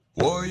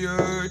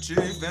Warrior,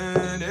 chief,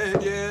 and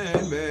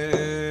Indian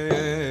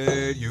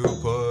maid, you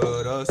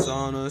put us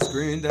on a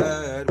screen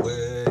that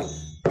way.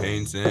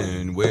 Paints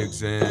and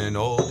wigs in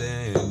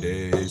olden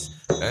days,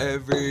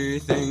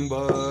 everything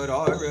but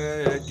our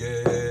red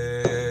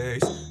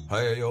gaze.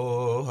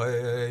 Hey-yo,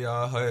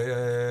 hey-ya,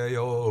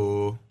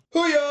 hey-yo.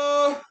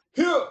 Hoo-ya!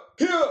 Here,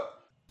 here!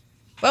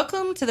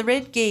 Welcome to The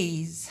Red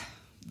Gaze,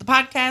 the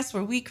podcast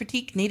where we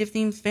critique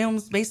Native-themed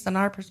films based on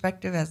our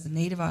perspective as the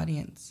Native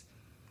audience.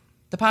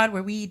 The pod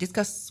where we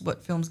discuss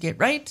what films get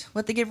right,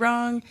 what they get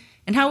wrong,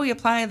 and how we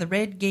apply the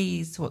red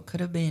gaze to what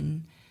could have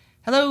been.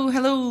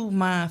 Hello,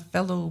 my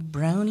fellow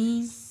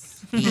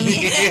brownies.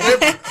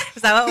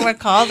 Is that what we're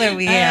called? Or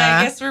we?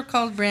 I guess we're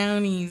called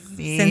brownies.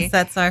 Since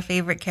that's our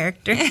favorite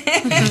character.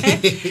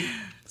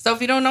 So if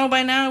you don't know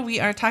by now, we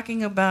are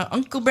talking about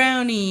Uncle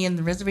Brownie and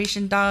the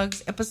Reservation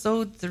Dogs,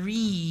 episode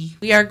 3.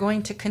 We are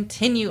going to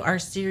continue our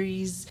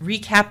series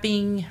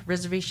recapping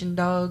Reservation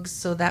Dogs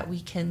so that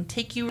we can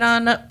take you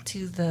on up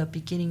to the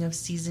beginning of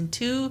season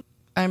 2.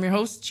 I'm your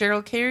host,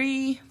 Cheryl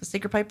Carey, the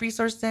Sacred Pipe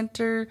Resource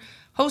Center,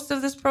 host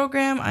of this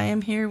program. I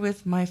am here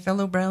with my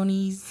fellow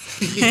brownies,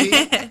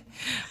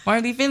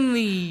 Marley Finley.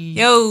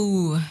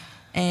 Yo.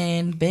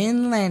 And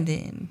Ben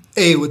Landon.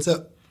 Hey, what's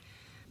up?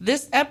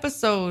 This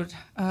episode,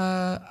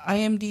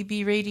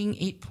 IMDb rating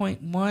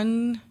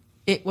 8.1.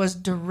 It was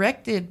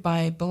directed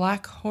by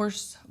Black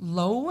Horse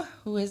Lowe,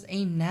 who is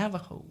a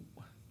Navajo.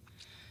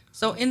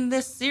 So in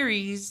this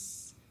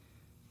series,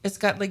 it's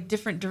got like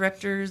different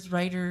directors,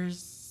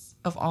 writers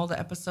of all the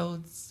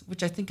episodes,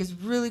 which I think is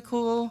really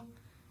cool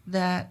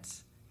that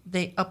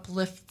they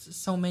uplift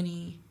so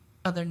many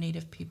other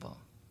Native people.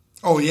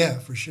 Oh, yeah,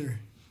 for sure.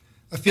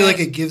 I feel like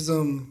it gives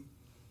them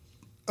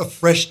a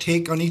fresh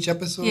take on each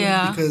episode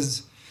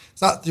because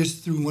it's not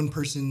just through one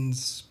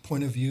person's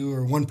point of view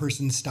or one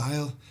person's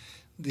style.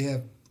 They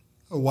have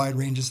a wide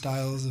range of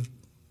styles of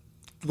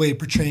way of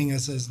portraying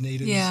us as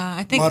natives. Yeah,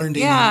 I think. Modern day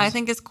Yeah, natives. I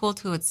think it's cool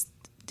too. It's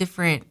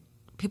different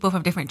people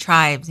from different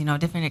tribes. You know,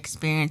 different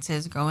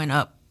experiences growing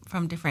up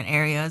from different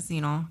areas.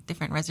 You know,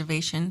 different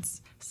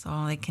reservations.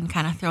 So they can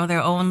kind of throw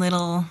their own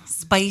little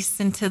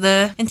spice into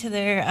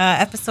their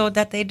episode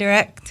that they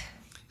direct.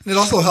 And it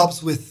also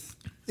helps with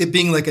it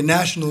being like a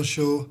national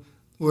show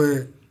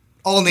where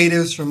all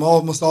natives from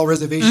almost all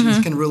reservations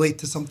can relate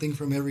to something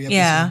from every episode.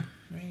 Yeah.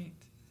 Right.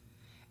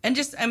 And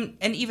just and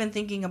even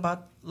thinking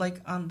about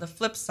like on the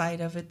flip side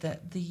of it,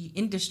 that the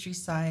industry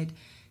side,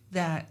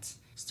 that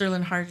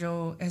Sterling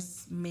Harjo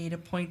has made a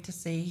point to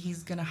say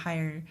he's going to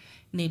hire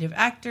Native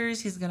actors,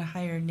 he's going to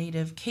hire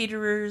Native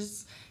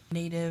caterers,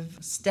 Native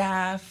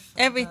staff,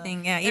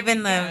 Everything,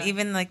 even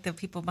like the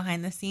people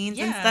behind the scenes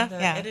and stuff.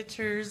 the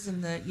editors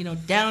and the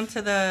down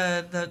to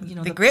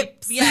the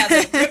grips.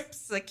 The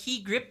grips, the key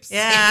grips.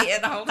 Yeah, I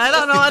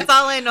don't know. That's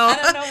all I know. I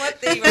don't know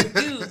what they even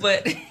do,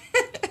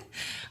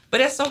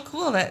 but it's so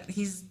cool that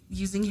he's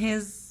using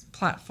his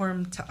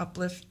platform to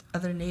uplift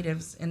other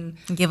natives and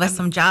give us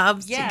some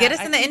jobs to get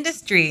us in the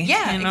industry.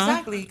 Yeah, you know?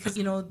 exactly. Because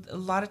a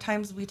lot of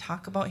times we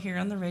talk about here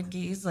on the Red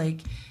Gaze,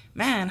 like,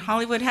 man,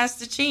 Hollywood has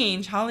to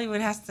change.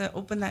 Hollywood has to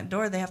open that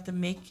door. They have to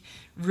make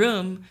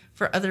room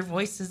for other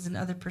voices and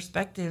other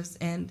perspectives.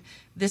 And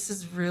this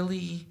is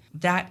really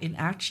that in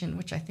action,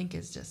 which I think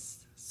is just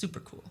super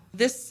cool.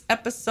 This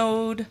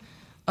episode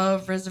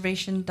of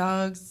Reservation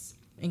Dogs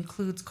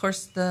includes, of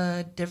course,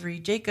 the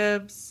Devery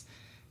Jacobs,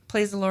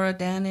 plays Laura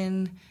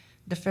Dannon,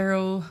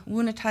 DeFaro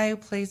Wunatai, who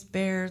plays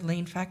Bear,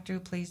 Lane Factor, who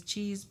plays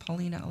Cheese,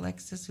 Paulina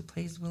Alexis, who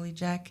plays Willie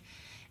Jack,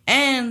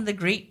 and the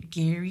great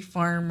Gary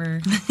Farmer,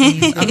 who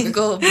plays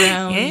Uncle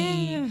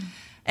Brownie. Yeah.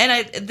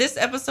 And this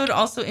episode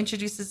also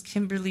introduces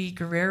Kimberly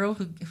Guerrero,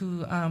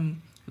 who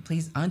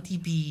plays Auntie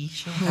B.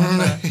 She'll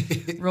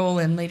have a role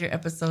in later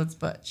episodes,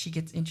 but she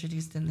gets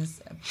introduced in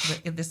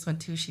this one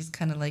too. She's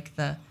kind of like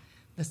the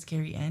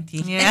scary auntie.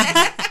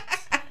 Yeah.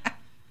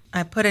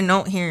 I put a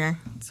note here.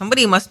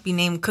 Somebody must be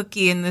named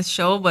Cookie in this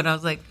show, but I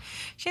was like,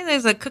 shit,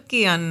 there's a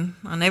Cookie on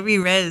every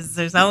res.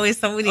 There's always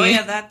somebody. Oh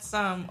yeah, that's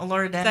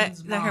Laura Dannon's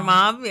Is mom. that her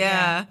mom?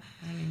 Yeah.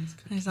 Her name's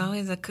Cookie. There's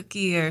always a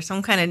Cookie or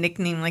some kind of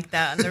nickname like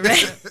that on the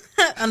res.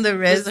 On the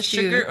res. Is a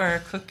sugar or a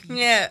cookie?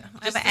 Yeah,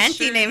 I have Just an a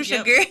auntie named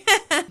yep. Sugar.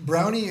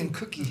 Brownie and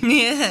cookie.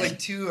 Yeah. Like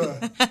two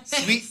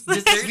sweet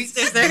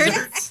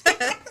Desserts.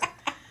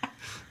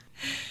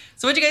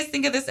 So what do you guys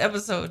think of this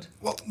episode?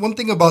 Well, one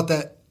thing about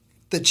that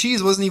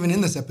Cheese wasn't even in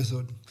this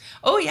episode.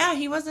 Oh yeah,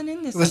 he wasn't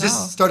in this It was at all.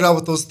 just started out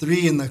with those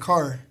three in the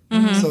car.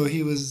 So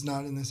he was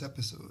not in this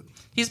episode.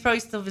 He's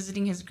probably still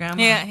visiting his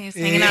grandma. Yeah, he's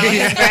hanging out with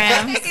his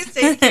grams. He's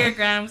taking care of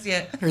Grams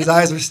yet. His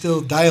eyes are still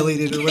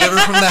dilated or whatever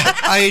from that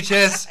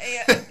IHS.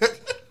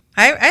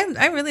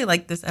 I really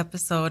like this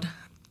episode,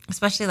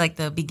 especially like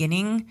the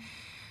beginning.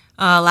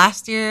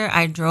 Last year,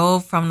 I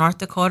drove from North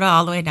Dakota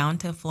all the way down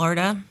to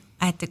Florida.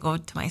 I had to go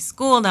to my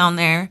school down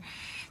there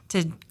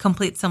to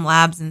complete some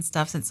labs and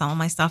stuff since all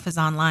my stuff is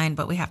online,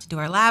 but we have to do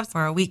our labs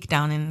for a week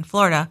down in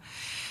Florida.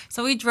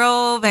 So we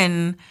drove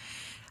and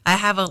I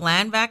have a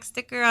land back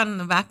sticker on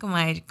the back of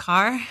my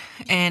car,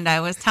 and I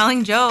was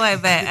telling Joe, I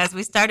bet as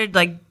we started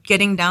like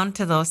getting down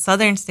to those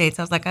southern states,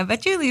 I was like, I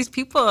bet you these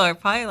people are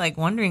probably like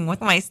wondering what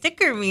my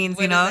sticker means.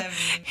 What you know, does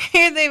that mean?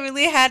 Here they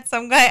really had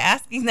some guy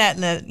asking that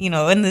in the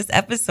in this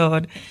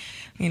episode.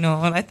 And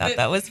I thought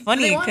that was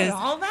funny They wanted because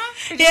all that.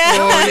 yeah,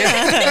 Oh,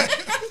 yeah.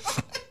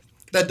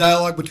 That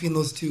dialogue between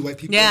those two white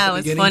people. yeah, at it the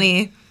was beginning,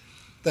 funny.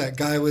 That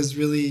guy was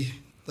really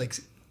like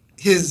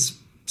his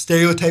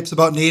stereotypes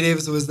about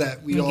natives was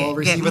that we all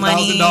receive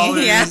money.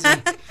 $1,000.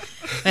 Yeah.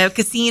 We have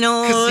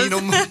casinos.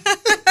 Casino money.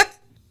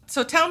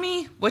 So tell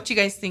me what you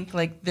guys think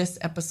like this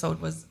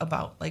episode was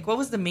about. Like, what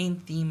was the main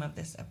theme of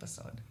this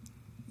episode?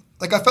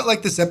 Like, I felt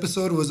like this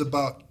episode was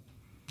about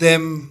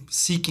them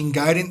seeking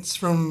guidance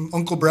from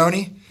Uncle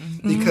Brownie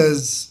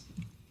because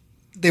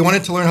they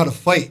wanted to learn how to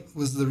fight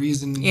was the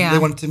reason they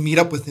wanted to meet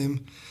up with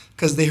him,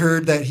 because they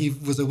heard that he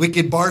was a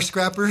wicked bar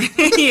scrapper.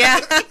 Yeah.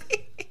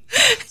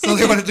 So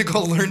they wanted to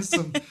go learn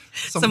some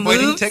fighting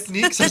moves?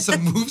 techniques or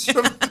some moves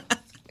from him.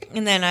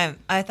 And then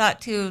I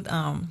thought too,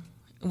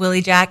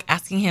 Willie Jack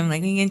asking him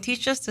like, "You can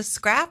teach us to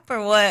scrap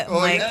or what?" Oh,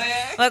 like,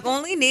 yeah. like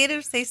only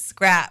natives say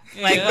scrap.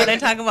 Like when I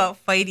talk about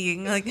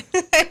fighting, like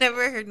I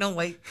never heard no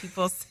white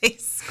people say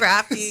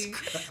scrappy.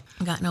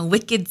 Got no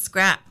wicked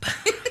scrap.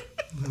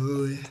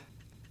 Oh, yeah.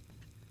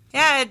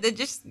 Yeah, it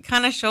just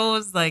kind of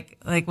shows like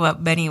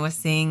what Benny was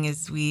saying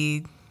is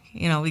we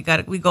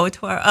go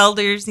to our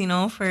elders,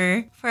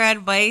 for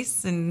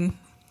advice, and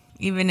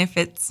even if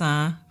it's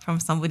from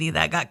somebody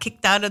that got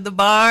kicked out of the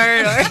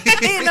bar or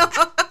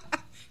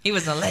He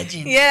was a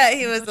legend. Yeah,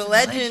 he was a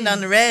legend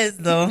on the res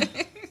though.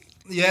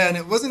 Yeah, and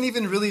it wasn't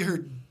even really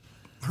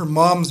her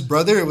mom's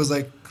brother. It was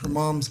like her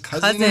mom's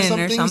cousin or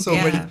something. So,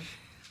 yeah.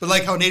 but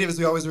like how natives,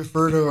 we always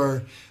refer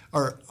to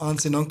our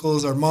aunts and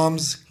uncles, our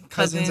mom's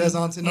cousins as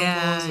aunts and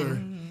uncles,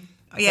 or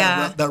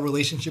that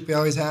relationship we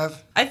always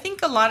have. I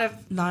think a lot of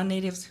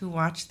non-natives who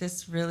watch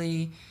this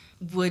really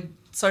would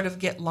sort of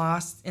get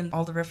lost in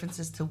all the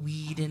references to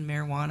weed and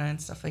marijuana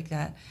and stuff like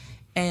that,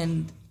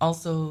 and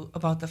also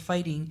about the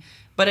fighting.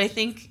 But I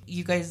think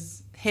you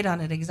guys hit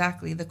on it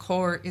exactly. The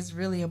core is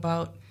really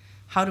about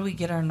how do we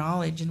get our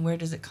knowledge and where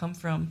does it come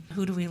from?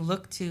 Who do we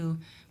look to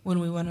when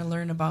we want to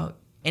learn about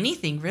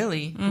anything,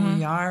 really, who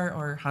we are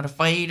or how to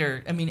fight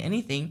or,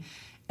 anything.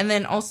 And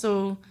then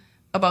also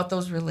about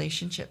those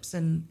relationships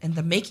and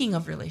the making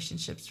of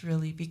relationships,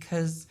 really,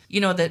 because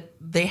that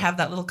they have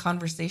that little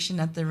conversation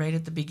right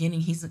at the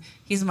beginning.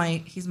 He's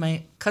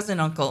my cousin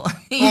uncle.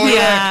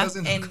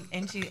 Cousin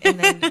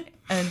uncle.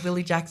 And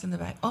Willie Jack's in the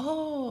back.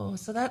 Oh,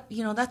 so that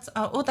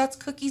that's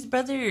Cookie's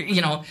brother.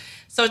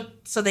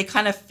 So they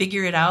kind of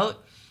figure it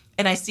out,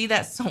 and I see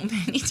that so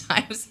many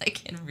times,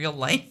 like in real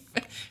life,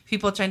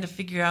 people trying to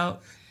figure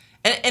out,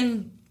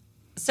 and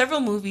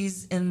several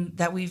movies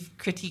that we've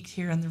critiqued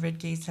here on the Red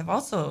Gaze have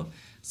also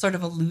sort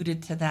of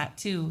alluded to that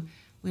too.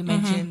 We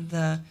mentioned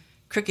the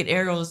crooked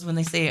arrows when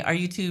they say, "Are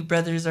you two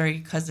brothers? Or are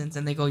you cousins?"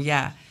 And they go,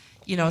 "Yeah."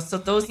 So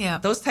those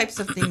types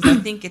of things. I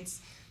think it's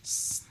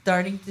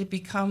starting to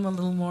become a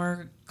little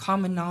more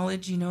common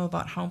knowledge,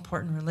 about how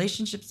important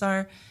relationships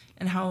are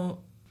and how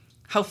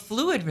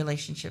fluid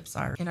relationships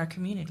are in our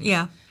community.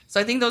 Yeah. So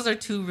I think those are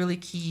two really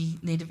key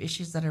Native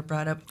issues that are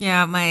brought up.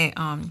 Yeah, my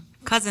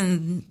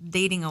cousin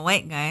dating a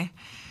white guy,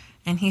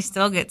 and he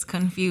still gets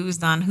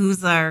confused on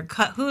who's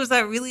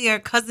really our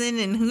cousin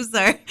and who's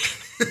our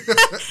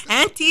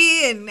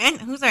auntie and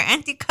who's our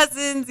auntie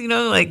cousins.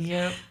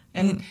 Yep.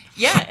 And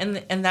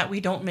and that we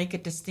don't make a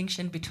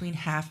distinction between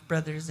half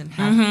brothers and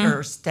half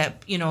or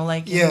step. In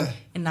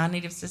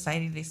non-native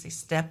society they say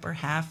step or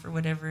half or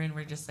whatever, and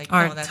we're just like,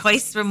 or that's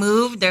twice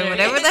removed or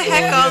whatever the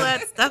heck all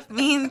that stuff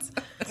means.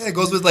 Yeah, it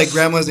goes with like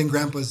grandmas and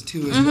grandpas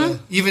too as well.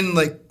 Even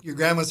like your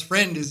grandma's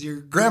friend is your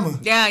grandma.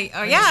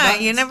 Yeah,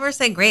 you never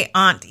say great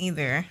aunt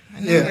either. I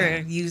never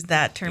used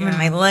that term in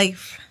my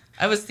life.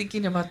 I was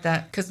thinking about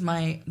that because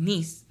my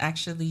niece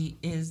actually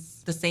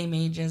is the same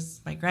age as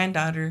my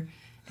granddaughter.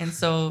 And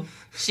so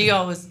she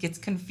always gets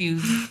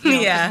confused.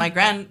 My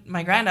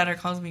granddaughter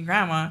calls me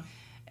grandma,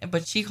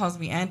 but she calls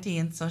me auntie,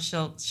 and so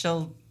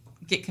she'll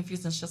get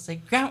confused and she'll say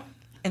grandma,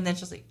 and then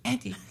she'll say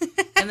auntie,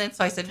 and then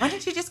so I said, why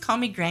don't you just call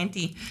me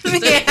Granty?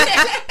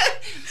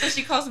 So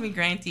she calls me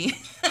Granty.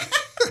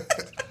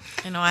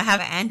 I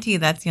have an auntie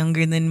that's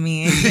younger than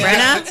me,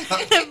 Brenna.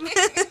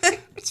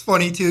 It's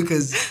funny too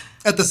because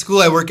at the school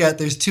I work at,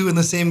 there's two in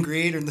the same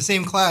grade or in the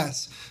same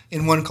class,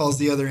 and one calls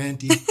the other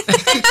auntie.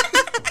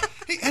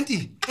 Hey,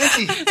 auntie.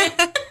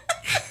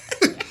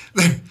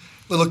 They're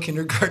little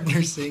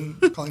kindergartners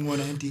calling one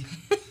auntie.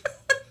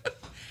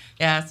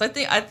 Yeah, so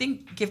I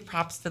think give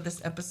props to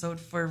this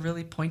episode for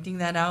really pointing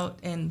that out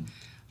and,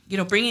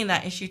 bringing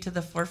that issue to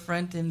the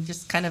forefront and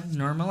just kind of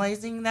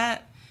normalizing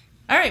that.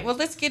 All right, well,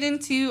 let's get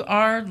into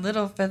our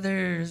little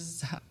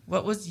feathers.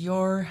 What was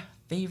your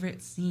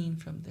favorite scene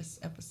from this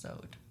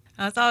episode?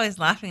 I was always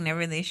laughing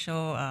whenever they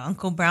show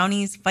Uncle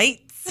Brownie's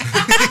fights.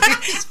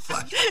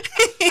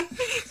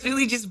 It's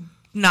really just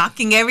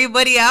knocking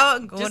everybody out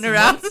and going just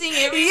around.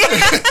 everybody.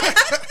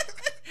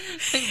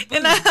 And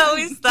And I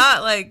always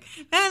thought, like,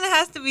 man, it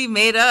has to be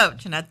made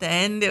up. And at the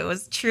end, it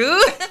was true.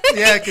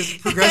 Yeah, because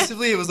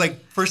progressively, it was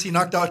like, first he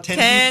knocked out 10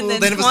 people,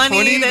 then it was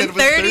 20, then then it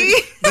was 30.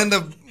 Then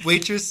the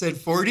waitress said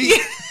 40. I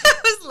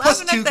was Plus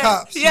laughing 2 at that.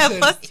 cops. Yeah, said.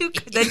 plus 2.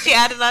 Then she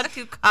added on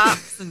 2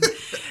 cops. And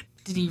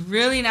Did he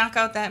really knock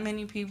out that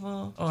many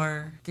people?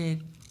 Or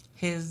did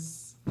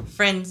his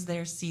friends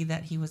there see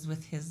that he was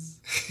with his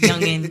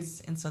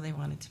youngins and so they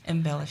wanted to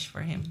embellish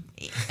for him?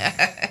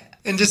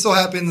 And just so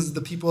happens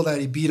the people that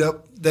he beat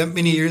up that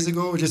many years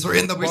ago just were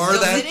in the bar,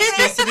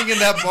 still sitting in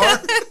that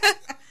bar.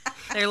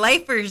 they're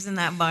lifers in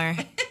that bar.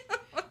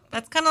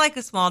 That's kind of like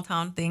a small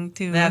town thing,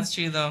 too. That's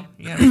true, though.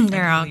 Yeah,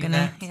 They're all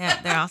gonna,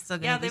 they're all still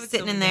gonna they be would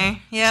sitting still in be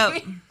there.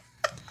 Yep.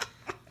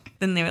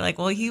 Then they were like,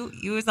 well, he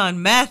was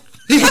on meth.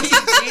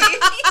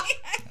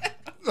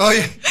 Oh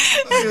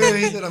yeah.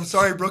 He said, "I'm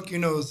sorry, I broke your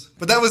nose,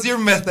 but that was your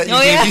meth that you Oh,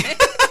 gave yeah.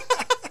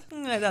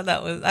 me." I thought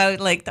that was, I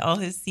liked all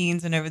his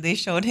scenes whenever they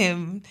showed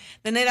him.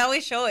 Then they'd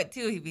always show it,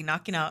 too. He'd be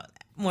knocking out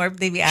more,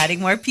 they'd be adding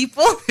more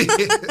people.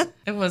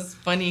 It was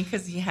funny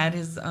because he had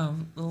his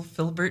little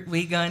filbert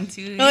wig on,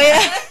 too. Oh,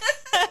 yeah.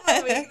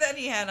 The wig that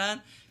he had on.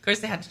 Of course,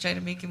 they had to try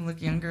to make him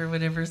look younger or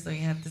whatever, so he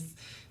had this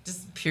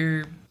just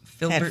pure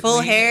filbert Had full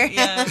wig. hair.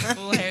 Yeah,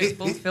 full hair,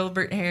 full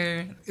filbert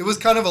hair. It was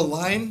kind of a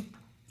line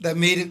that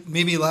made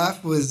me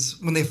laugh was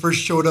when they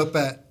first showed up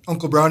at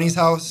Uncle Brownie's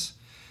house.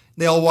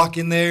 They all walk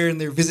in there and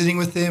they're visiting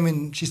with him,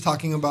 and she's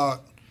talking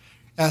about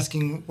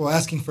asking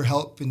for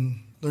help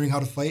and learning how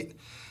to fight.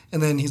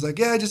 And then he's like,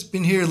 "Yeah, I just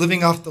been here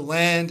living off the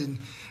land." And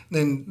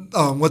then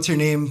what's her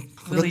name?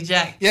 Willie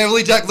Jack. Yeah,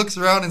 Willie Jack looks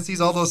around and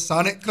sees all those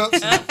Sonic cups.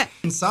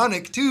 And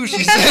Sonic too,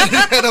 she said. He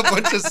had a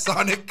bunch of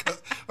Sonic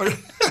cups.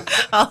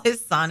 All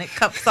his Sonic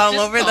cups all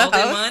Just over the called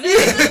him house. on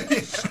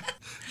it.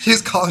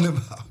 She's calling him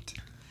out.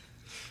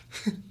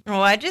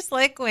 Oh, I just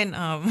like when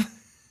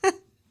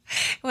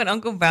when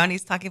Uncle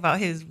Brownie's talking about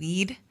his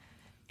weed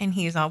and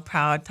he's all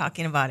proud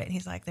talking about it.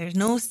 He's like, "There's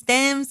no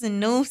stems and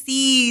no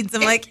seeds."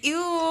 I'm like, ew,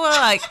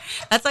 like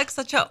that's like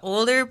such an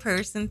older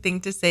person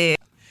thing to say.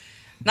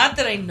 Not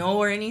that I know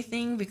or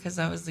anything because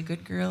I was a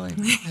good girl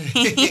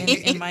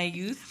in my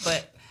youth,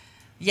 but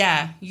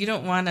yeah, you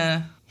don't want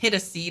to hit a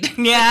seed.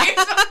 Yeah.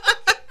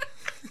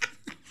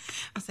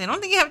 I say, I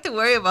don't think you have to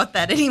worry about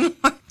that anymore.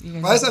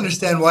 I just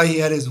understand why he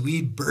had his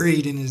weed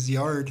buried in his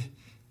yard.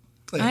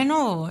 Like, I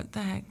know, what the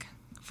heck.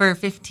 For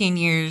 15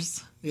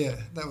 years. yeah,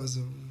 that was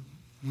a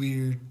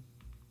weird.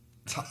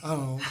 I don't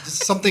know,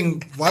 just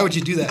something. Why would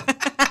you do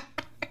that?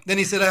 Then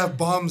he said, "I have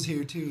bombs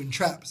here too and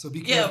traps, so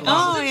be careful."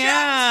 bombs. Oh, the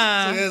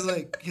yeah. So he has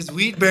like his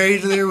weed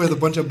buried there with a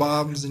bunch of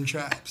bombs and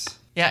traps.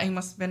 Yeah, he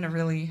must have been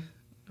really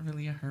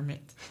a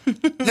hermit.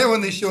 Yeah,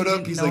 when they showed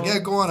up, he's No. like, "Yeah,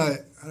 go on. I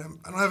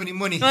don't have any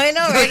money." I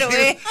know, right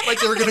away.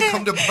 Like they were gonna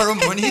come to borrow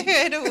money.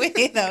 Right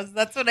away.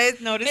 That's what I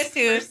noticed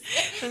too.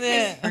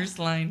 His first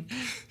line.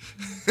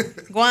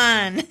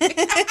 Guan.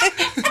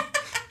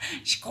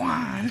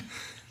 Shquan.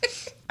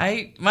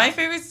 My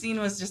favorite scene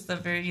was just a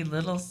very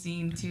little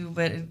scene too,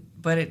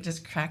 but it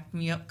just cracked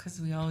me up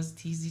because we always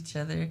tease each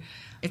other.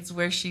 It's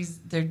where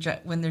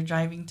when they're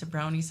driving to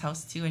Brownie's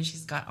house too, and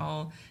she's got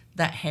all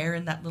that hair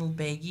in that little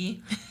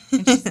baggie,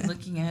 and she's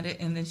looking at it,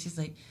 and then she's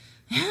like,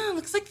 "Yeah,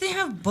 looks like they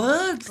have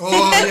bugs."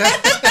 Oh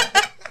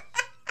yeah.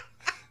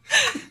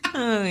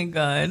 Oh my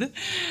god.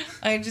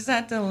 I just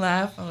had to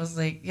laugh. I was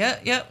like,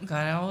 yep,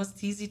 gotta always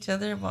tease each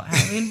other about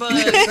having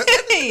bugs.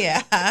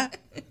 Yeah.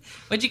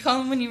 What'd you call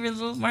them when you were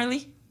little,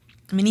 Marley?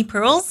 Mini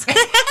pearls?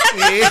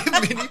 Yeah,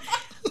 mini-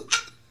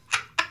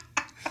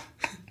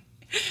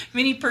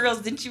 Mini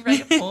pearls. Didn't you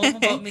write a poem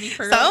about mini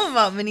pearls? Something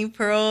about mini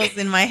pearls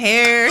in my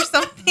hair or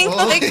something Oh,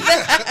 like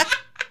yeah.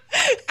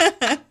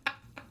 that.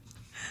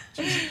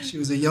 She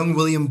was a young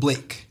William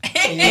Blake.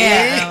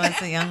 Yeah, I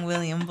was a young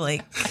William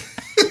Blake.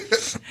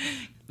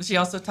 She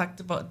also talked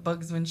about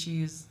bugs when she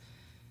used.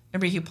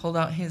 Remember, he pulled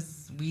out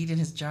his weed in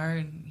his jar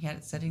and he had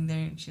it sitting there,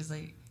 and she's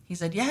like, he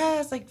said, "Yeah,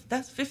 it's like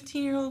that's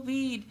 15-year-old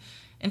weed,"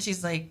 and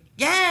she's like,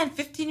 "Yeah, and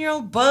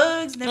 15-year-old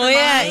bugs." Never Oh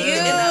yeah, mind." ew,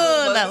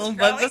 And that little bug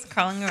crawling. was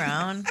crawling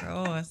around.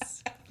 Gross.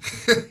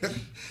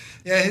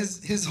 Yeah,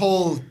 his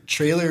whole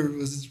trailer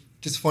was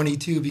just funny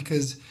too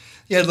because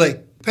he had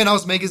like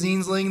Penthouse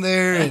magazines laying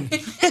there and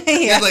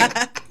he had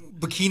like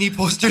bikini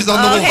posters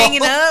on the wall.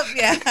 Hanging up,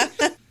 yeah.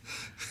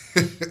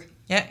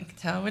 Yeah, you could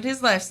tell what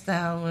his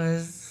lifestyle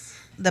was.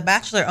 The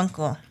bachelor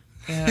uncle.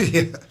 Yeah.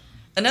 Yeah.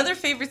 Another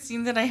favorite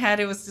scene that I had,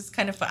 it was just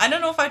kind of fun. I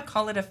don't know if I'd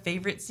call it a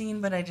favorite scene,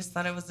 but I just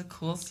thought it was a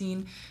cool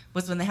scene,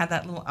 was when they had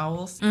that little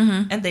owl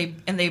and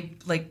they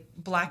like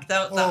blacked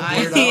out the Oh, eyes.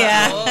 blurred of the out.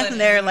 Yeah, owl, and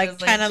they're, everybody like,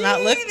 was trying to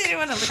not look. "Gee," They didn't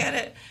want to look at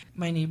it.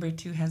 My neighbor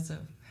too has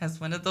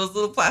one of those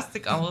little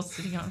plastic owls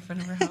sitting out in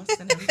front of her house,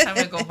 and every time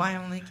I go by,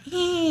 I'm like,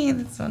 "Hey,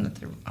 that's one of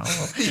their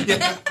owls."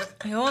 Yeah.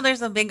 Oh,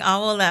 there's a big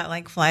owl that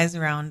like flies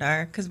around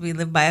because we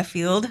live by a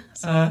field.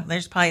 So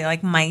there's probably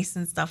like mice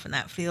and stuff in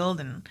that field,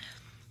 and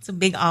it's a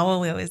big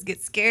owl. We always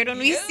get scared when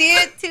we see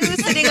it too,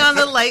 sitting on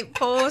the light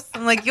post.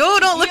 I'm like, "Yo,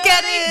 don't look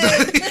at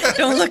it!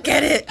 Don't look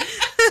at it!"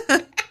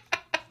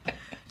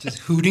 Just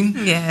hooting.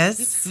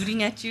 Yes,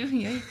 Hooting at you.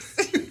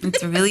 Yikes.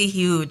 it's really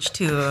huge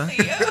too.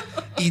 Yeah.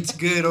 eats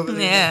good over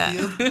there in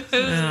the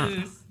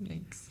field.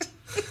 Yikes.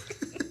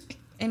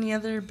 Any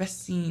other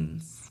best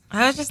scenes?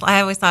 I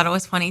always thought it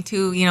was funny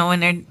too,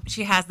 when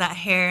she has that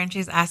hair and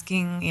she's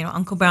asking,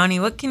 Uncle Brownie,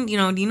 do you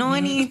know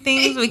any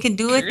things we can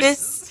do with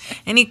this?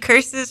 Any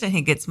curses? And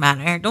he gets mad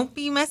at her. Don't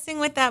be messing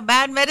with that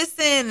bad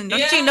medicine. And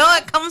don't you know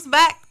it comes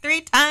back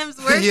 3 times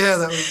worse? Yeah,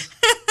 that was.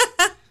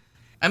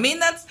 I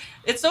mean,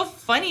 it's so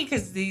funny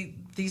because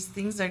these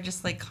things are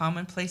just like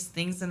commonplace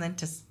things, and then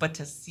to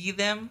see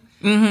them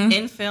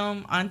in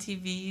film on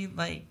TV,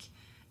 like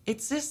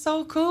it's just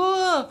so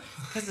cool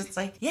because it's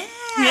like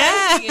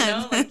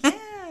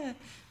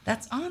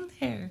that's on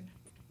there.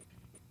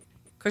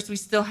 Of course, we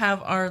still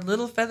have our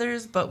little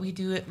feathers, but we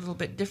do it a little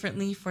bit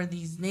differently for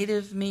these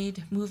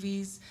native-made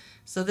movies.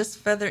 So this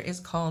feather is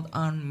called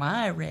On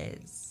My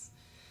Res.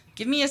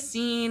 Give me a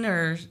scene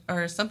or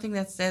something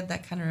that's said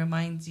that kind of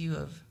reminds you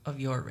of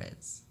your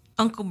res.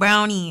 Uncle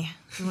Brownie.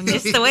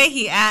 Just the way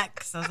he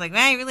acts. I was like,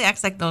 man, he really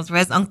acts like those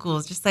res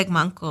uncles, just like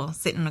my uncle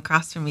sitting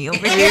across from me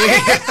over here.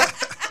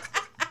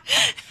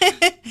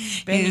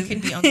 Ben, you can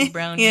be Uncle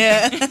Brownie.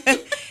 Yeah.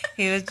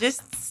 He was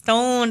just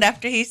stoned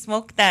after he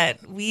smoked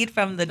that weed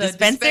from the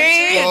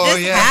dispensary. Oh,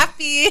 just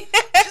happy.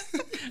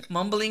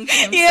 Mumbling to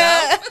himself.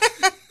 Yeah.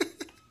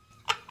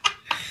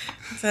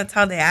 So that's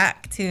how they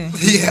act, too.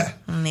 Yeah.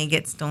 When they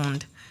get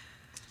stoned.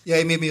 Yeah,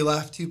 he made me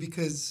laugh, too,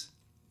 because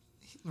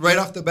right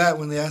off the bat,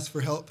 when they asked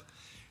for help,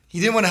 he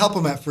didn't want to help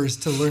them at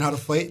first to learn how to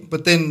fight.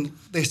 But then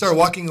they start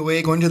walking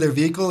away, going to their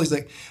vehicle. He's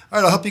like, all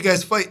right, I'll help you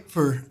guys fight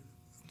for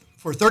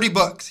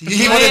 $30.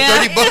 He wanted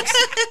 $30.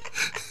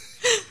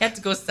 He had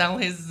to go sell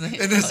his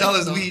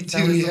weed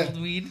too. Yeah.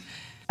 Weed.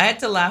 I had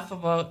to laugh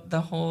about the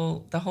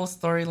whole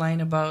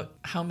storyline about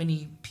how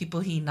many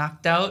people he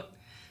knocked out.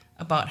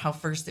 About how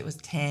first it was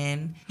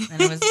 10,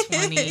 then it was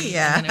 20,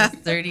 and then it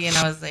was 30, and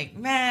I was like,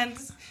 man,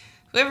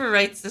 whoever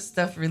writes this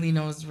stuff really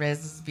knows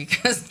reses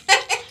because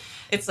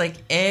it's like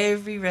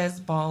every res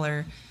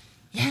baller.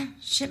 Yeah,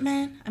 shit,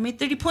 man. I made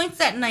 30 points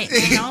that night,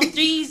 man. All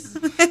threes.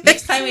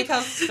 Next time he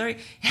tells the story,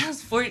 it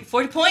was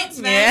 40 points,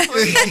 man. 40,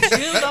 I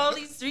drilled all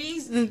these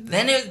threes.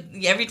 Then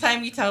every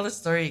time you tell the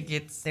story, it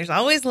gets... There's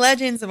always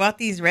legends about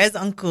these res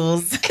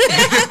uncles.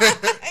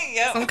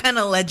 Yep. Some kind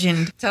of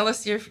legend. Tell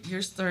us your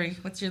story.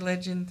 What's your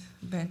legend,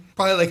 Ben?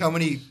 Probably like how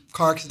many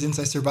car accidents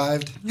I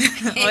survived.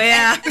 Oh,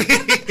 yeah.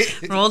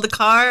 Rolled the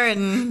car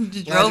and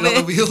drove it. On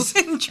the wheels.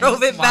 And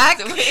drove it back.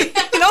 No,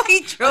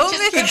 he drove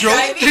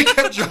it. He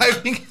kept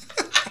driving.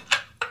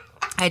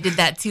 I did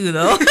that too,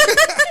 though.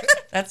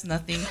 That's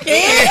nothing.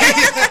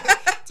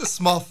 It's a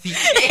small feat.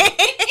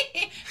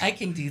 I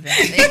can do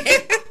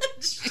that.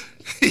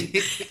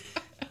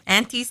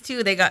 Aunties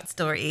too, they got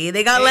story.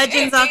 They got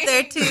legends out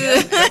there too.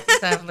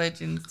 Just have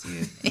legends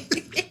too.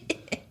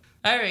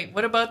 All right,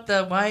 what about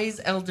the wise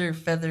elder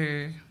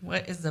feather?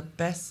 What is the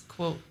best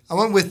quote? I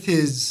went with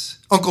his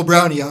Uncle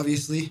Brownie,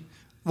 obviously.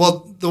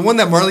 Well, the one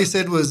that Marley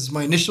said was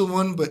my initial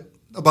one, but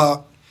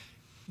about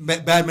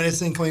bad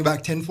medicine coming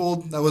back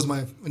tenfold. That was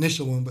my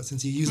initial one, but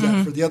since he used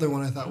that for the other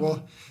one, I thought,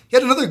 well, he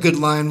had another good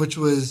line, which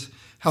was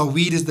how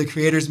weed is the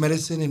creator's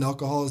medicine and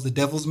alcohol is the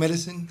devil's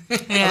medicine. Yeah. I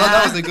thought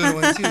that was a good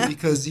one, too,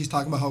 because he's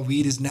talking about how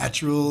weed is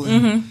natural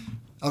and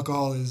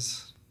alcohol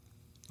is,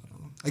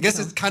 I guess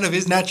it kind of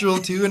is natural,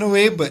 too, in a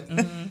way, but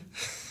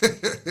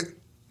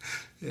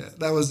yeah,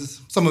 that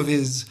was some of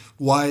his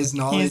wise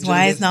knowledge. His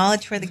wise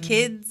knowledge for the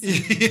kids.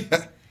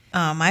 Yeah.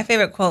 My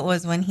favorite quote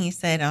was when he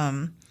said,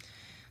 I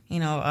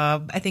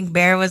think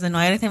Bear was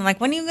annoyed with him.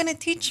 Like, when are you going to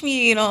teach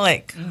me, when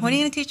are you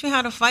going to teach me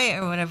how to fight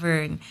or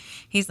whatever? And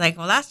he's like,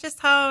 well, that's just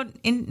how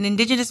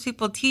indigenous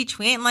people teach.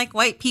 We ain't like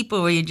white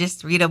people where you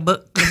just read a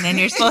book and then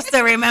you're supposed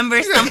to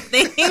remember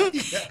something.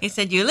 He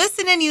said, you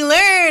listen and you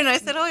learn. I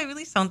said, oh, it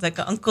really sounds like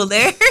an uncle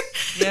there.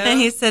 Yeah. And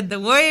he said, the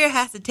warrior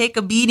has to take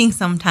a beating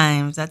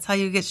sometimes. That's how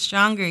you get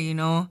stronger,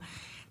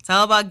 It's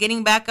all about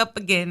getting back up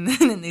again.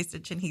 And then they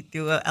said, and he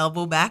threw an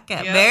elbow back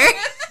at Bear.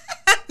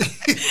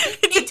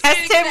 To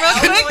test him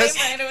real quick.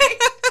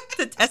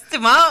 To test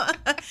him out.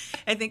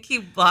 I think he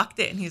blocked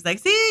it and he's like,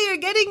 see, you're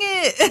getting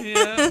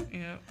it.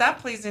 Yeah. That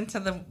plays into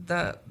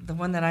the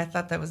one that I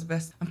thought that was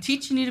best. I'm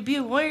teaching you to be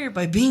a warrior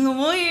by being a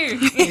warrior.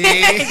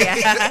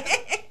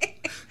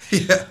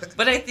 Yeah.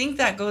 But I think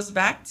that goes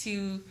back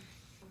to,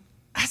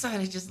 that's what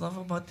I just love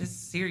about this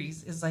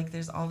series is like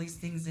there's all these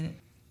things in it.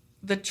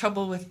 The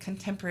trouble with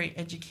contemporary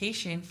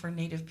education for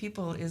Native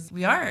people is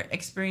we are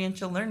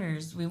experiential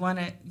learners. We want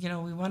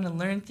to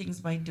learn things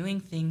by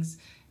doing things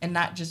and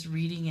not just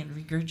reading and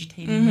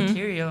regurgitating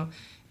material.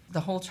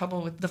 The whole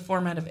trouble with the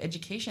format of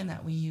education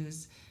that we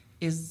use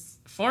is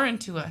foreign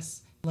to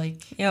us.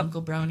 Like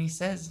Uncle Brownie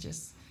says,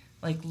 just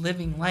like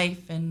living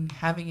life and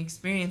having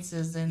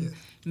experiences and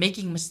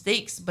making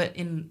mistakes. But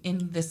in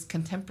this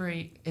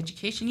contemporary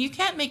education, you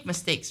can't make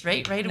mistakes,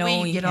 right? Right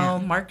away you get all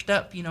marked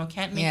up,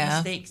 can't make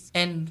mistakes.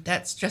 And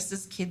that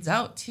stresses kids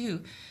out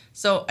too.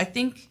 So I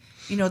think,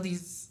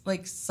 these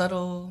like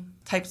subtle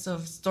types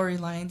of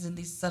storylines and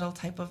these subtle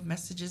type of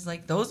messages,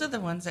 like those are the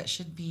ones that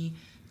should be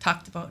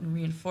talked about and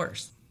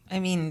reinforced. I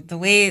mean, the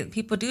way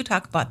people do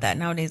talk about that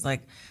nowadays,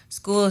 like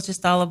school is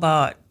just all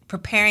about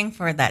preparing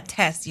for that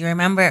test. You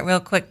remember it real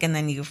quick and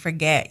then you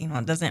forget.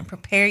 It doesn't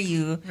prepare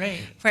you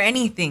for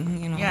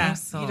anything. Yeah,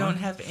 so. You don't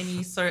have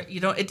any sort.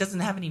 It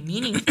doesn't have any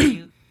meaning for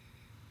you.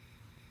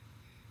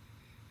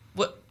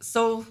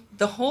 So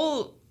the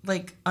whole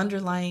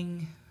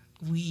underlying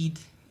weed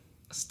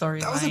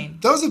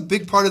storyline. That was a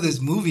big part of this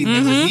movie.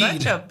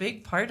 Such a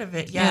big part of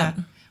it. Yeah.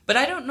 But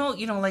I don't know.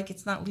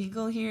 It's not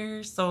legal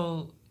here.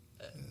 So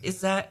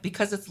is that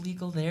because it's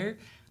legal there?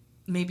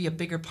 Maybe a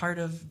bigger part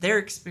of their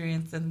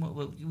experience than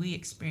what we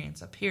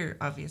experience up here,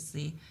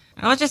 obviously.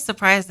 I was just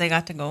surprised they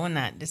got to go in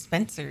that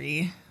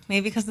dispensary.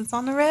 Maybe because it's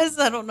on the res.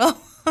 I don't know.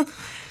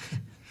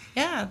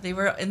 Yeah, they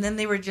were. And then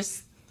they were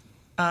just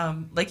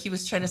he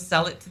was trying to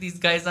sell it to these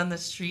guys on the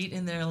street,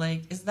 and they're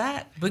like, "Is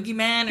that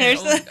Boogeyman or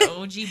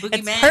OG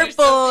Boogeyman? It's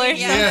purple or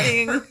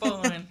something." Yeah,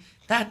 purple. And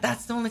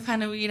that's the only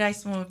kind of weed I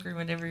smoke, or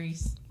whatever.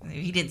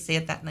 He didn't say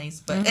it that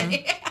nice, but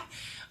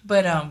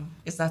but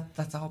is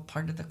that's all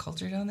part of the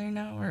culture down there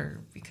now, or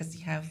because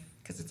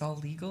it's all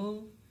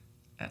legal?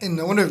 And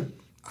I wonder.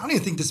 I don't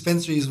even think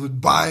dispensaries would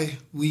buy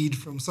weed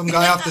from some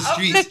guy off the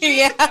street.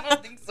 Yeah, I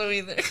don't think so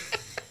either. Do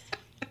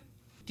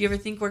you ever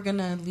think we're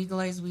gonna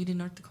legalize weed in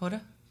North Dakota?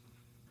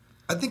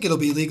 I think it'll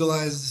be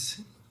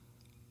legalized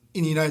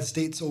in the United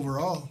States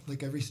overall,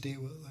 like every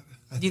state will.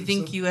 Do you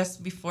think so. U.S.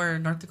 before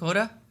North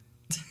Dakota?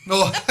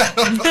 No, I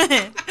don't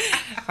know.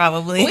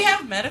 Probably. We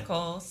have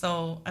medical,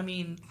 so, I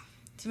mean,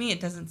 to me it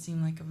doesn't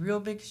seem like a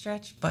real big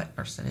stretch, but of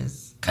course it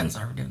is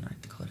conservative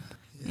North Dakota.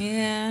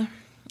 Yeah.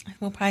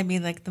 We'll probably be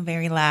like the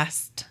very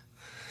last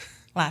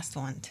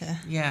one to...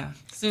 Yeah.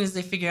 As soon as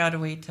they figure out a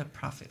way to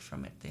profit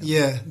from it.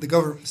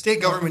 The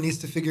state government needs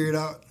to figure it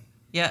out.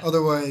 Yeah.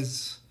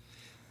 Otherwise...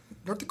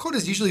 North Dakota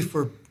is usually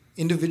for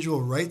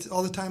individual rights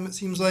all the time, it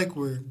seems like,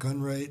 where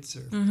gun rights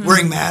or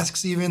wearing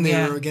masks even, they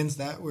were against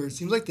that, where it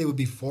seems like they would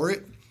be for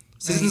it.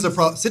 Citizens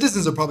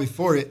are probably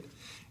for it.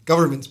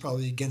 Government's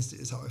probably against it,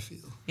 is how I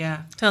feel.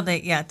 Yeah. Till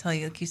they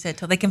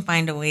can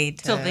find a way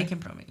to... Till they can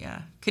promote,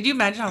 yeah. Could you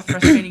imagine how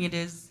frustrating it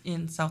is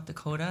in South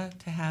Dakota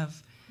to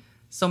have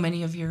so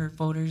many of your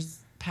voters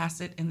pass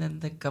it and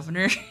then the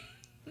governor,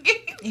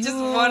 just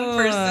one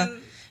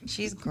person.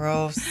 She's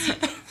gross.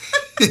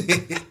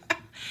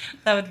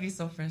 That would be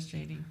so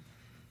frustrating.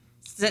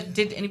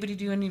 Did anybody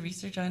do any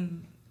research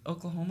on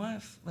Oklahoma?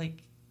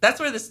 That's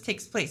where this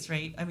takes place,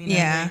 right? I mean,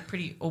 they're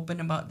pretty open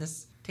about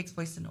this. Takes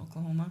place in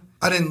Oklahoma.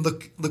 I didn't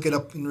look it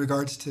up in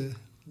regards to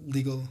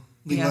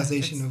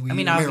legalization of weed. I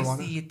mean, marijuana.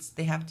 obviously,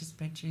 they have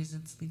dispensaries.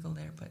 It's legal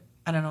there, but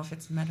I don't know if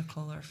it's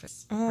medical or if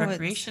it's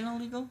recreational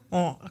legal.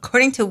 Well,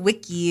 according to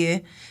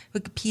Wikipedia,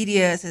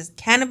 it says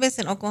cannabis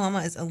in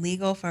Oklahoma is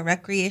illegal for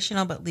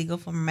recreational but legal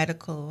for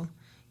medical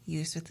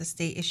use with a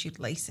state-issued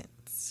license.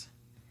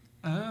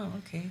 Oh,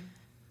 okay.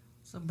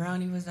 So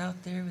Brownie was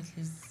out there with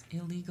his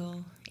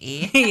illegal.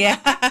 Yeah.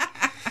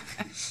 I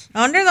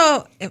wonder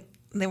though if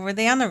they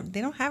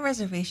don't have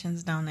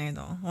reservations down there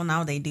though. Well,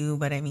 now they do,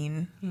 but I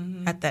mean,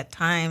 at that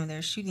time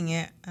they're shooting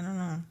it. I don't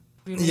know.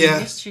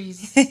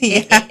 Mysteries.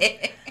 Yeah.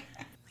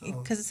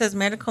 Because it says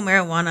medical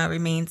marijuana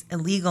remains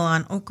illegal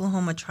on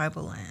Oklahoma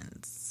tribal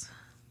lands.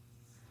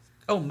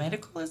 Oh,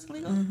 medical is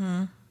illegal?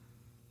 Mm-hmm.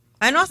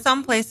 I know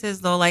some places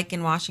though, like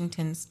in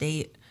Washington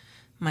State.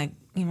 My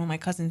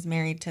cousin's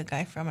married to a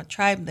guy from a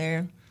tribe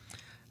there.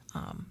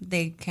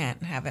 They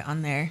can't have it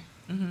on there.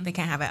 Mm-hmm. They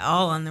can't have it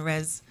all on the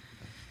res.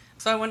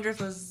 So I wonder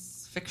if it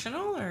was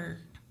fictional or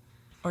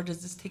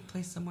does this take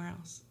place somewhere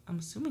else? I'm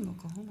assuming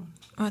Oklahoma.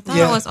 Oh, I thought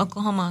it was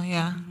Oklahoma,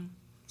 yeah. Mm-hmm.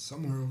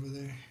 Somewhere over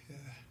there, yeah.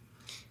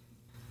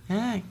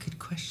 Ah, good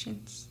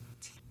questions.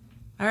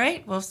 All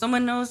right. Well, if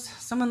someone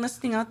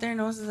listening out there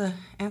knows the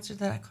answer to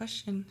that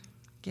question,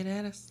 get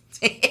at us.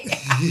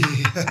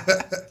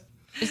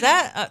 Is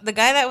that the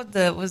guy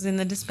that was in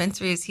the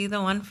dispensary? Is he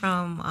the one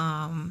from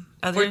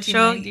other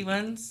show?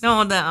 1491s?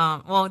 No,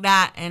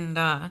 that and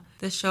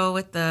the show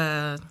with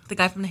the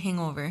guy from The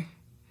Hangover.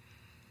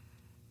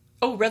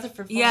 Oh,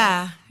 Rutherford Falls.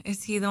 Yeah,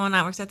 is he the one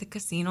that works at the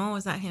casino?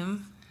 Was that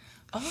him?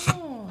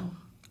 Oh,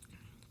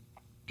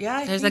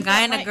 yeah. There's a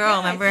guy and a girl.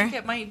 Remember? I think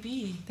it might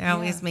be. They're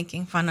always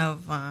making fun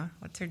of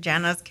what's her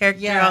Jana's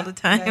character all the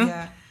time.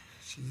 Yeah.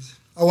 Jeez.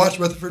 I watched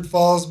Rutherford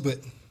Falls, but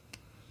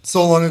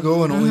so long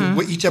ago and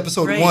only each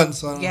episode once,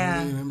 so I don't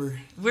really remember.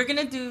 We're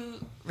going to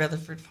do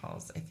Rutherford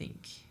Falls, I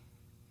think.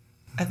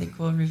 I think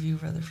we'll review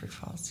Rutherford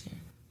Falls here.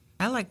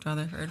 I liked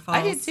Rutherford Falls.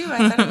 I did too.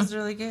 I thought it was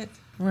really good.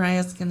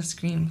 Mariah's going to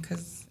scream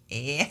because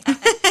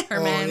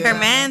her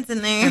man's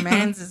in there. Her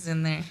man's is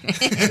in there.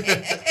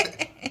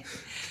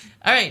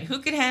 All right. Who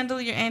could handle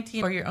your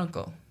auntie or your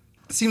uncle?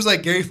 It seems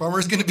like Gary Farmer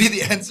is going to be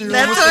the answer.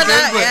 That's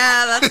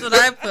what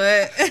I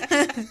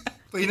put.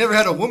 But he never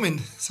had a woman,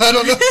 so I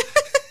don't know.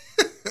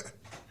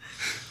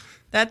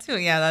 That's who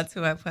I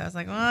put. I was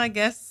like, well, I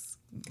guess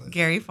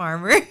Gary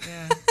Farmer.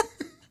 Yeah.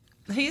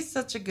 He's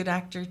such a good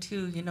actor,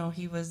 too.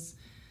 He's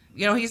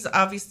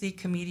obviously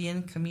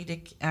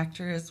comedic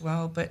actor as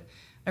well, but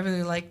I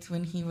really liked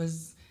when he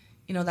was,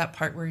 that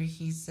part where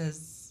he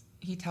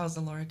tells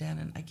Laura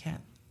Dannon, I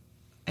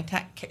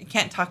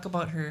can't talk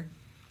about her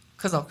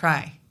because I'll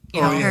cry.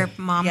 Her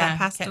mom that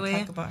passed away.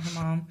 Can't talk about her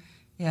mom.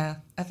 Yeah,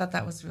 I thought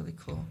that was really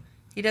cool.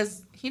 He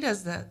does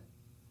that,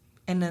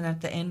 and then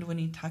at the end when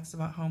he talks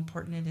about how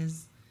important it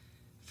is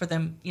for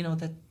them,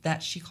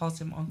 that she calls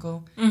him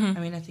uncle. Mm-hmm. I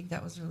mean, I think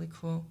that was really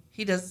cool.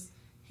 He does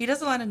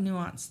a lot of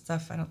nuanced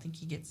stuff. I don't think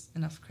he gets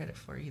enough credit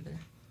for either.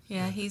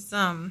 Yeah, he's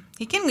one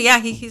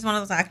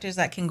of those actors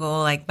that can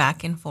go like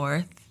back and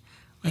forth,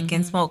 like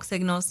in Smoke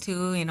Signals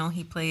too.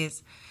 He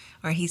plays,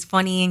 or he's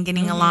funny and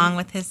getting along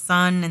with his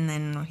son, and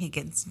then he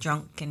gets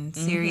drunk and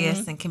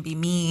serious and can be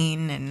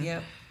mean, and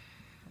Yep.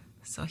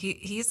 so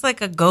he's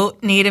like a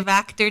GOAT native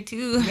actor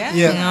too.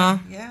 Yeah.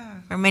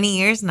 Yeah. For many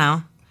years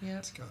now. Yep.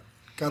 It's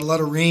got a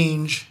lot of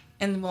range.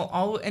 And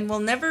we'll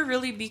never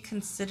really be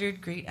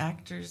considered great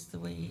actors the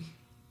way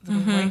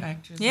white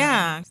actors are.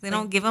 Yeah, they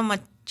don't give them a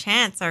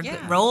chance or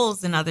get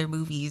roles in other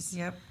movies.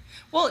 Yep.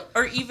 Well,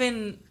 or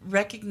even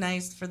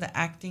recognized for the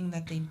acting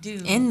that they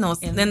do in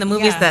the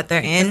movies that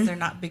they're because in. They're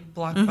not big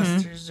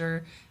blockbusters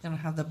or they don't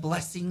have the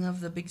blessing of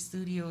the big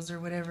studios or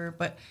whatever.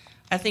 But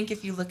I think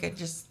if you look at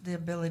just the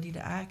ability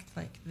to act,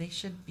 like they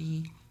should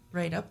be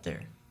right up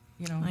there.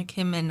 Like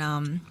him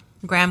and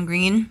Graham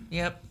Greene.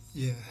 Yep.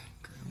 Yeah,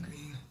 Graham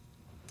Greene.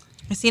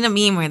 I seen a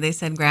meme where they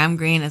said Graham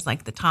Greene is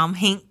like the Tom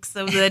Hanks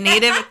of the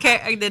native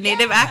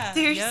native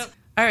actors. Yep.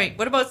 All right.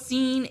 What about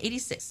scene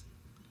 86?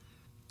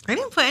 I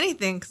didn't put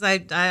anything because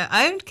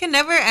I can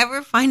never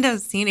ever find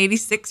out scene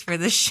 86 for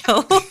this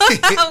show.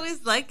 I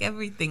always like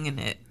everything in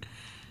it.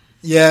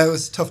 Yeah, it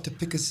was tough to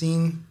pick a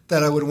scene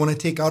that I would want to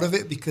take out of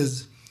it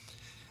because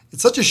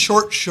it's such a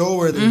short show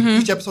where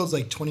each episode's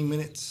like 20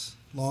 minutes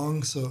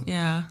long. So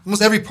yeah,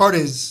 almost every part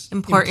is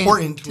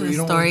important to where the you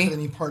don't story. want to cut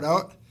any part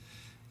out.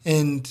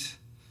 And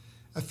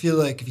I feel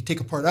like if you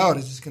take a part out,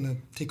 it's just going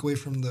to take away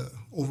from the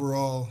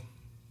overall,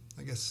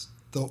 I guess,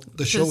 the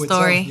show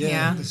story, itself.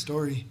 yeah. The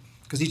story.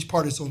 Because each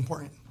part is so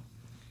important.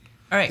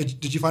 All right.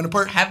 Did you find a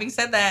part? Having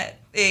said that,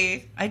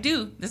 I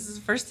do. This is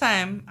the first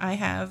time I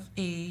have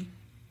a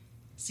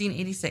scene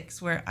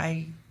 86 where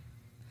I'm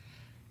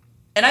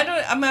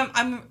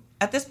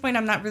at this point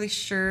I'm not really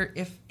sure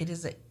if it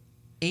is a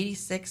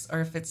 86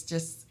 or if it's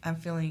just I'm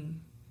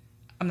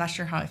not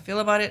sure how I feel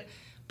about it,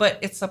 but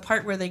it's a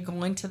part where they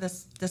go into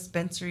this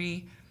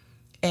dispensary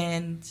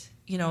and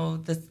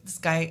this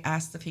guy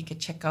asked if he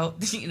could check out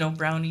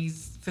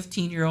Brownie's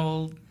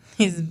 15-year-old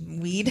his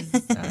weed.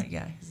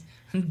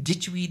 His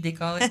ditchweed they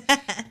call it.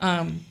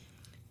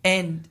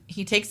 And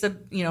he takes a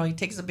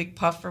big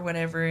puff or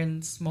whatever,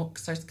 and smoke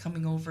starts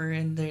coming over,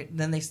 and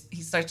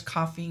he starts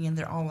coughing, and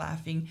they're all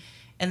laughing,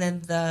 and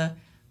then the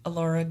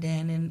Alora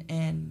Dan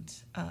and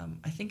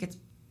I think it's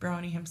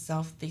Brownie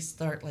himself. They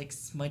start like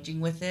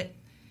smudging with it.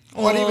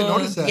 Oh, I didn't even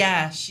notice that.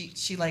 Yeah,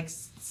 she like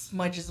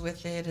smudges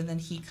with it, and then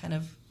he kind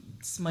of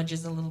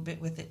smudges a little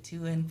bit with it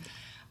too, and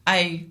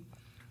I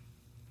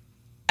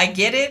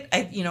get it.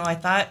 I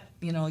thought,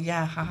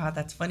 yeah, haha,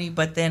 that's funny.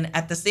 But then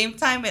at the same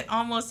time, it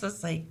almost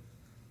was like,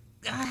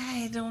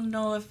 I don't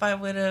know if I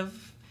would have.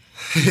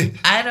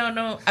 I don't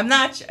know.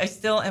 I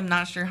still am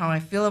not sure how I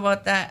feel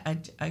about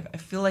that. I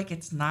feel like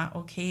it's not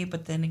okay.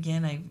 But then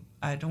again,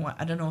 I don't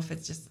know if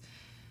it's just,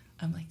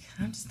 I'm like,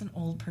 I'm just an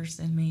old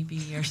person maybe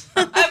or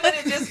something. But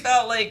it just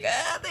felt like,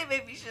 they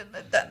maybe shouldn't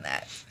have done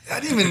that. I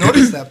didn't even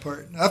notice that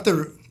part. I have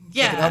to check it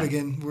Yeah. out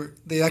again. Where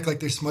they act like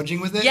they're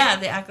smudging with it. Yeah,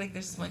 they act like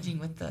they're smudging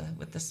with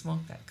the smoke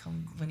that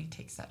comes when he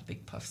takes that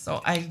big puff.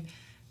 So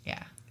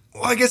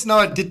Well, I guess now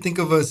I did think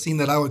of a scene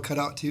that I would cut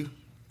out too.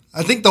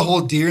 I think the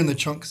whole deer in the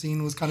trunk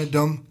scene was kind of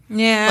dumb.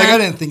 Yeah. Like I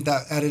didn't think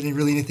that added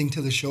really anything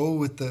to the show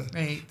with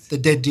the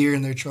dead deer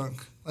in their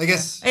trunk. I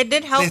guess it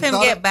did help him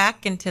get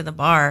back into the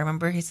bar.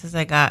 Remember, he says,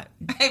 "I got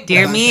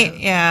deer meat."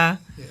 Yeah.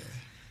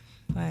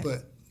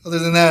 But other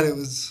than that, it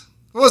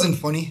wasn't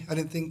funny. I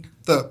didn't think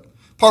the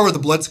part where the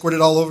blood squirted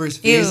all over his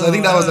face. Ew. I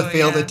think that was a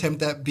failed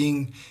attempt at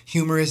being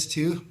humorous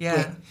too. Yeah.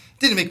 But it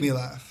didn't make me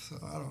laugh. So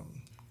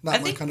I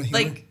think kind of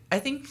humor. I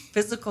think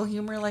physical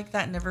humor like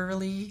that never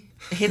really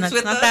hits That's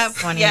with not us. that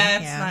funny. Yeah,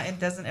 it's Yeah. not. It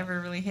doesn't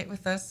ever really hit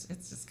with us.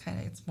 It's just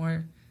it's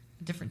more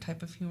a different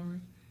type of humor.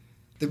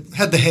 They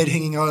had the head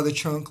hanging out of the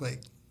trunk.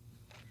 Like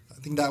I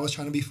think that was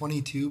trying to be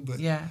funny too, but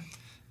Yeah.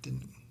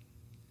 didn't.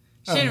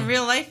 Shit, in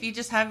real life, you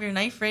just have your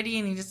knife ready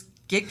and you just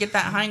get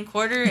that hind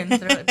quarter and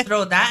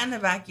throw that in the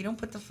back. You don't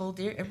put the full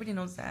deer. Everybody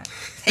knows that.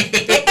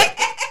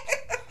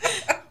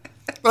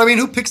 But I mean,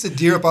 who picks a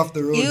deer up off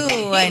the road?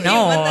 Ew, I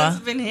know. One that's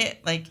been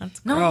hit. Like,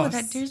 That's no, gross.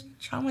 that deer's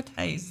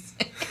traumatized.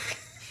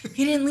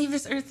 He didn't leave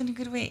this earth in a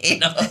good way.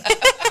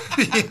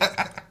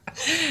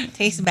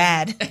 Tastes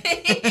bad.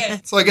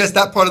 So I guess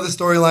that part of the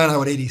storyline I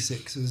would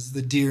 86 is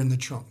the deer in the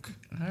trunk.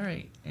 All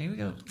right, here we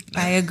go.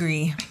 I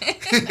agree.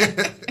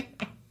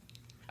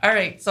 All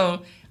right,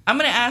 so I'm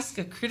going to ask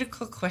a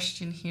critical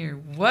question here.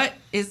 What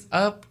is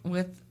up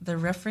with the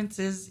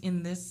references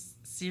in this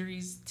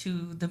series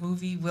to the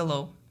movie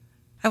Willow?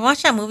 I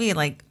watched that movie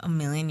like a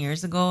million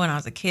years ago when I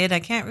was a kid. I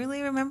can't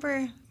really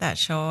remember that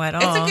show at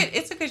all.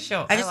 It's a good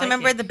show. I just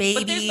remember the baby.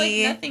 But there's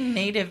like nothing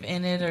native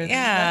in it, or there's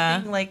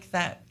nothing like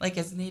that, like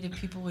as native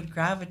people would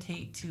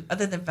gravitate to,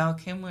 other than Val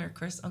Kilmer, of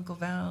course, Uncle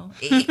Val.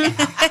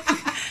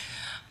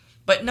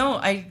 But no,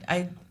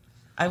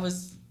 I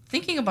was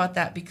thinking about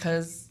that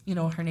because,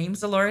 her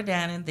name's Elora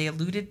Danan. They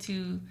alluded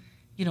to,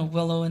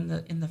 Willow in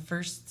the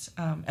first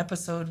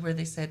episode where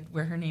they said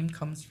where her name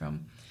comes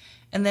from.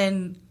 And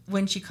then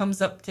when she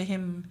comes up to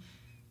him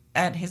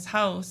at his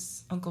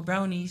house, Uncle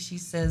Brownie, she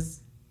says,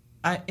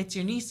 it's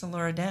your niece,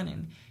 Elora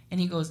Danan. And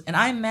he goes, and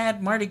I'm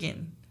Mad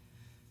Mardigan.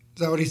 Is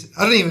that what he said?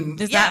 I don't even...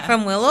 Is that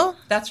from Willow?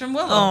 That's from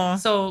Willow. Oh.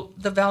 So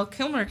the Val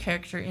Kilmer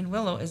character in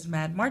Willow is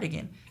Mad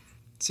Mardigan.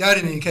 See, I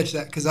didn't even catch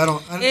that because I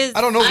don't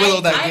know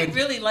Willow that good. I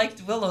really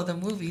liked Willow, the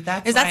movie.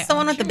 That's the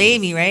one with the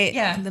baby, right?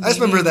 Yeah. I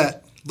just remember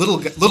that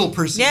little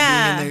person being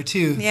in there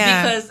too.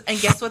 Yeah. And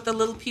guess what the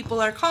little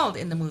people are called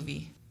in the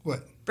movie?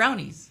 What?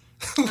 Brownies.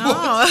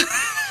 Oh.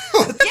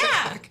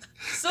 Yeah.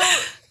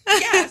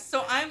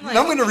 So I'm like...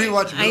 Now I'm going to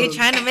rewatch Willow. Are you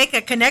trying to make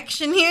a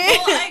connection here?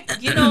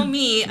 Well,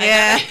 me.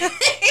 Yeah.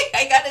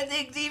 I gotta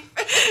dig deep.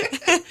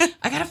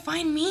 I gotta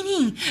find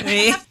meaning.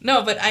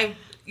 No, but I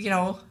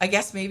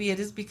guess maybe it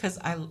is because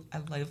I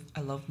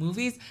love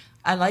movies.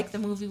 I like the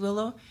movie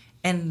Willow,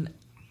 and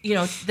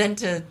then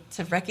to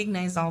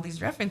recognize all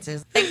these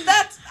references, like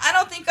I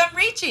don't think I'm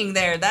reaching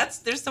there.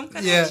 There's some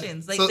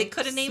connections. Yeah. Like they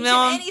could have named him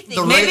anything.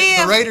 The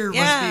writer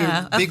must be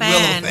a big Willow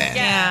fan.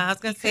 Yeah, I was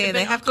gonna say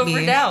they have Uncle to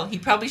be. Verdell. He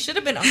probably should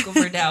have been Uncle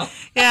Verdell.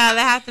 Yeah,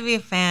 they have to be a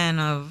fan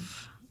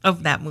of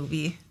that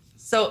movie.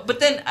 So, but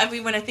then,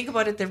 when I think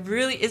about it, there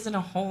really isn't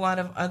a whole lot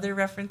of other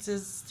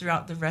references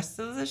throughout the rest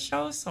of the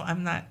show. So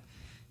I'm not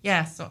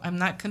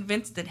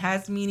convinced it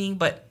has meaning,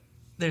 but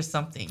there's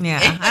something. Yeah,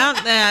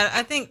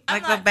 I think,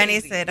 like what Benny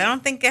said, I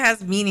don't think it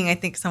has meaning. I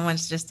think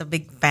someone's just a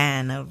big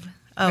fan of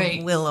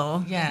right.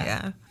 Willow.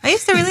 Yeah. I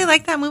used to really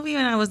like that movie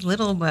when I was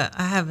little, but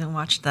I haven't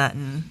watched that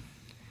in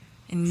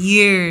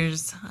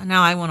years.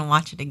 Now I want to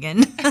watch it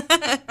again.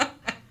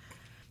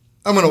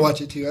 I'm going to watch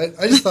it too.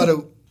 I just thought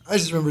I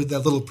just remembered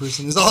that little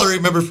person is all I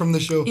remember from the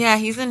show. Yeah,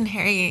 he's in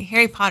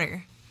Harry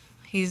Potter.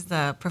 He's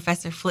the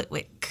Professor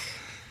Flitwick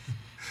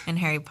in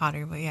Harry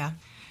Potter. But yeah,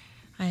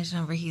 I just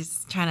remember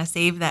he's trying to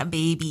save that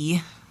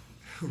baby.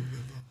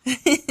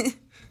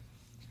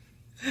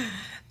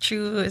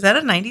 True. Is that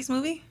a 90s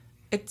movie?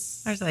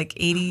 It's... Or it's like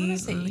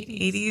 80s. I want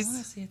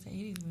to say it's an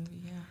 80s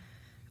movie, yeah.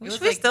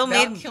 Wish we still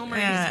made Kilmer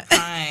in his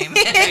prime.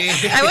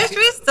 I wish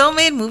we still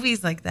made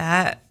movies like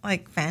that,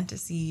 like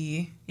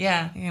fantasy.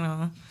 Yeah.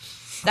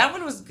 That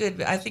one was good,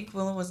 but I think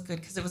Willow was good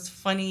because it was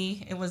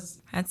funny. It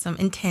had some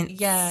intense.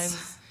 Yeah,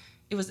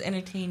 it was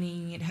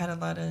entertaining. It had a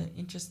lot of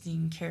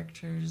interesting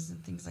characters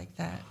and things like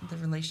that, the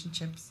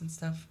relationships and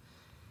stuff.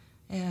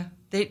 Yeah,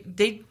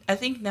 they I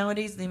think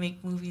nowadays they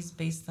make movies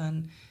based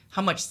on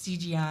how much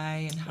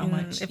CGI and how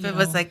much. If it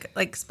was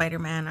like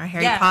Spider-Man or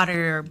Harry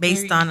Potter or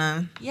based on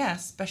a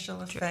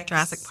special effects.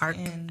 Jurassic Park.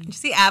 Did you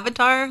see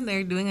Avatar?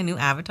 They're doing a new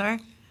Avatar.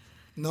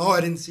 No,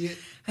 I didn't see it.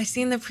 I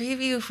seen the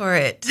preview for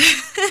it.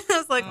 I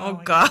was like,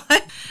 oh God.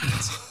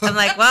 I'm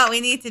like, well,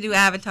 we need to do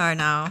Avatar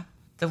now.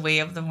 The Way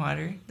of the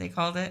Water, they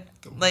called it.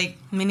 Like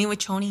Mini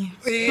Wachoni.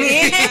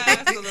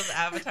 Yeah, so those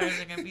avatars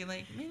are gonna be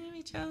like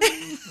Mini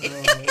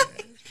Wachoni.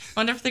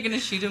 Wonder if they're gonna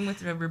shoot him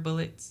with rubber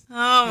bullets.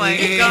 Oh my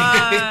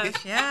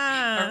gosh,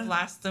 yeah. Or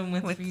blast them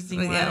with freezing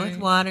water. Yeah, with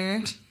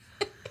water.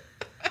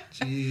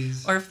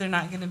 Jeez. Or if they're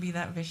not gonna be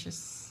that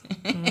vicious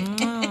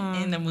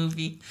in the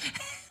movie.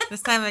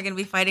 This time they're gonna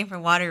be fighting for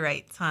water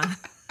rights, huh?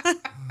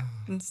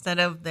 Instead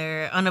of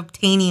their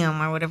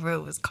unobtainium or whatever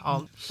it was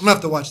called. I'm gonna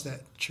have to watch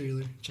that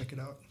trailer. Check it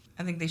out.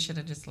 I think they should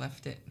have just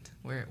left it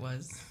where it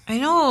was. I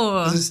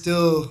know. Is it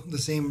still the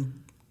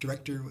same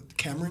director with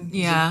Cameron?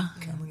 Yeah.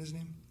 Cameron, his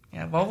name?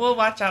 Yeah, well, we'll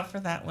watch out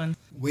for that one.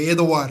 Way of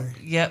the Water.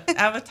 Yep.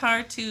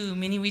 Avatar 2,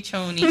 Mini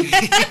Wachoni.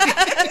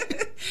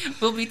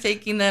 We'll be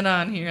taking that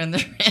on here on the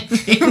Red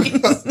Days.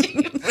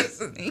 Keep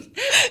listening.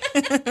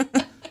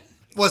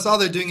 Well, I saw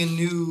they're doing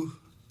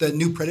the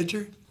new Predator.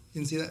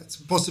 You can see that. It's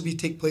supposed to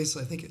take place,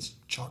 I think it's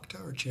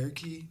Choctaw or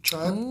Cherokee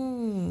tribe.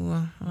 Ooh.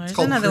 Well, there's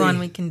another one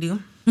we can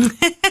do.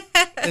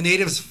 The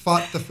natives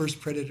fought the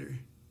first Predator.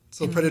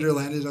 So Predator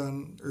landed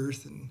on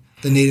Earth and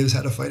the natives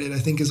had to fight it, I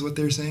think is what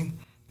they're saying.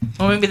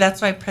 Well, maybe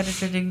that's why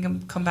Predator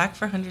didn't come back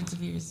for hundreds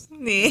of years.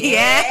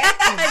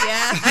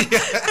 Yeah.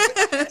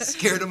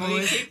 Scared him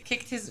away.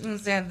 Kicked his own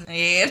sand.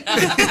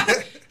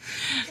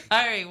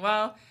 All right,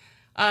 well,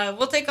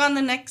 we'll take on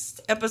the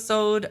next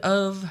episode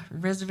of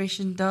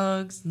Reservation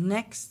Dogs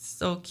next.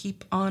 So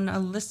keep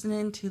on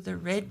listening to the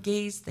Red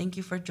Gaze. Thank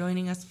you for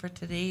joining us for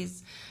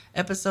today's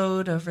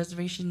episode of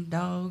Reservation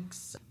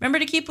Dogs. Remember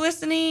to keep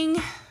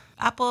listening.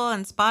 Apple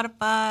and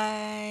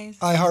Spotify.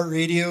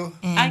 iHeartRadio.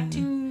 And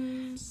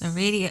iTunes. The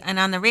radio. And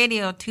on the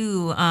radio,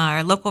 too,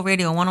 our local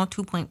radio,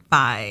 102.5.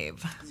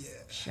 Yeah.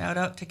 Shout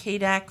out to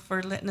KDAC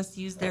for letting us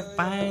use their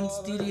fine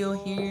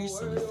studio here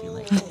so we feel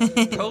like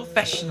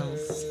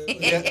professionals.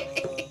 Yeah.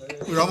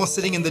 We're almost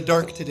sitting in the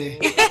dark today.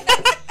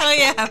 Oh,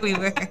 yeah, we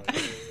were.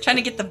 Trying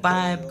to get the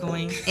vibe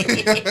going.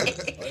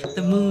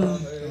 The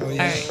mood. Oh,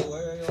 yeah. All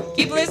right.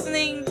 Keep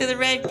listening to the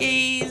Red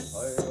Gaze.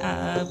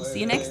 We'll see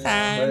you next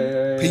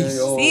time. Peace.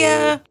 See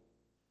ya.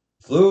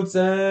 Flutes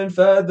and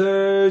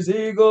feathers,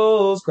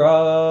 eagles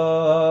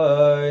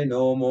cry.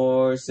 No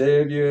more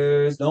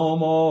saviors, no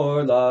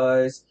more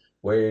lies.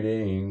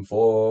 waiting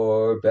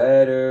for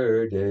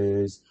better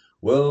days.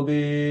 We'll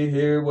be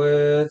here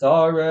with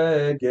our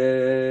red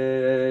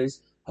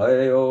gaze.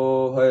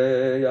 Hey-oh,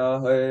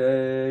 hey-ya,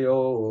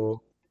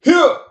 hey-oh.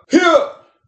 Here, here!